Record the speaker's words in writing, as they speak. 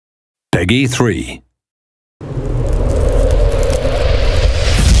Peggy 3.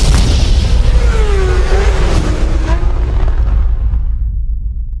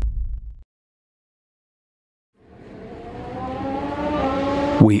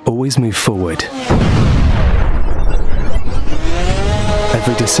 We always move forward.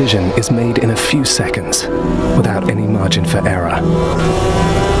 Every decision is made in a few seconds, without any margin for error.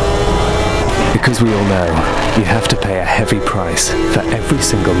 Because we all know, you have to pay a heavy price for every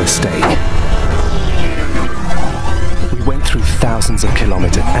single mistake. We went through thousands of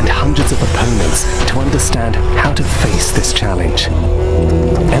kilometers and hundreds of opponents to understand how to face this challenge.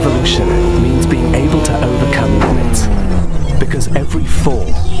 Evolution means being able to overcome limits. Because every fall,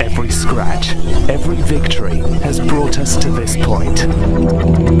 every scratch, every victory has brought us to this point.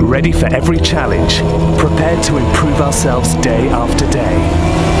 Ready for every challenge, prepared to improve ourselves day after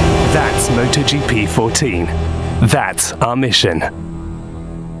day. That's MotoGP 14. That's our mission.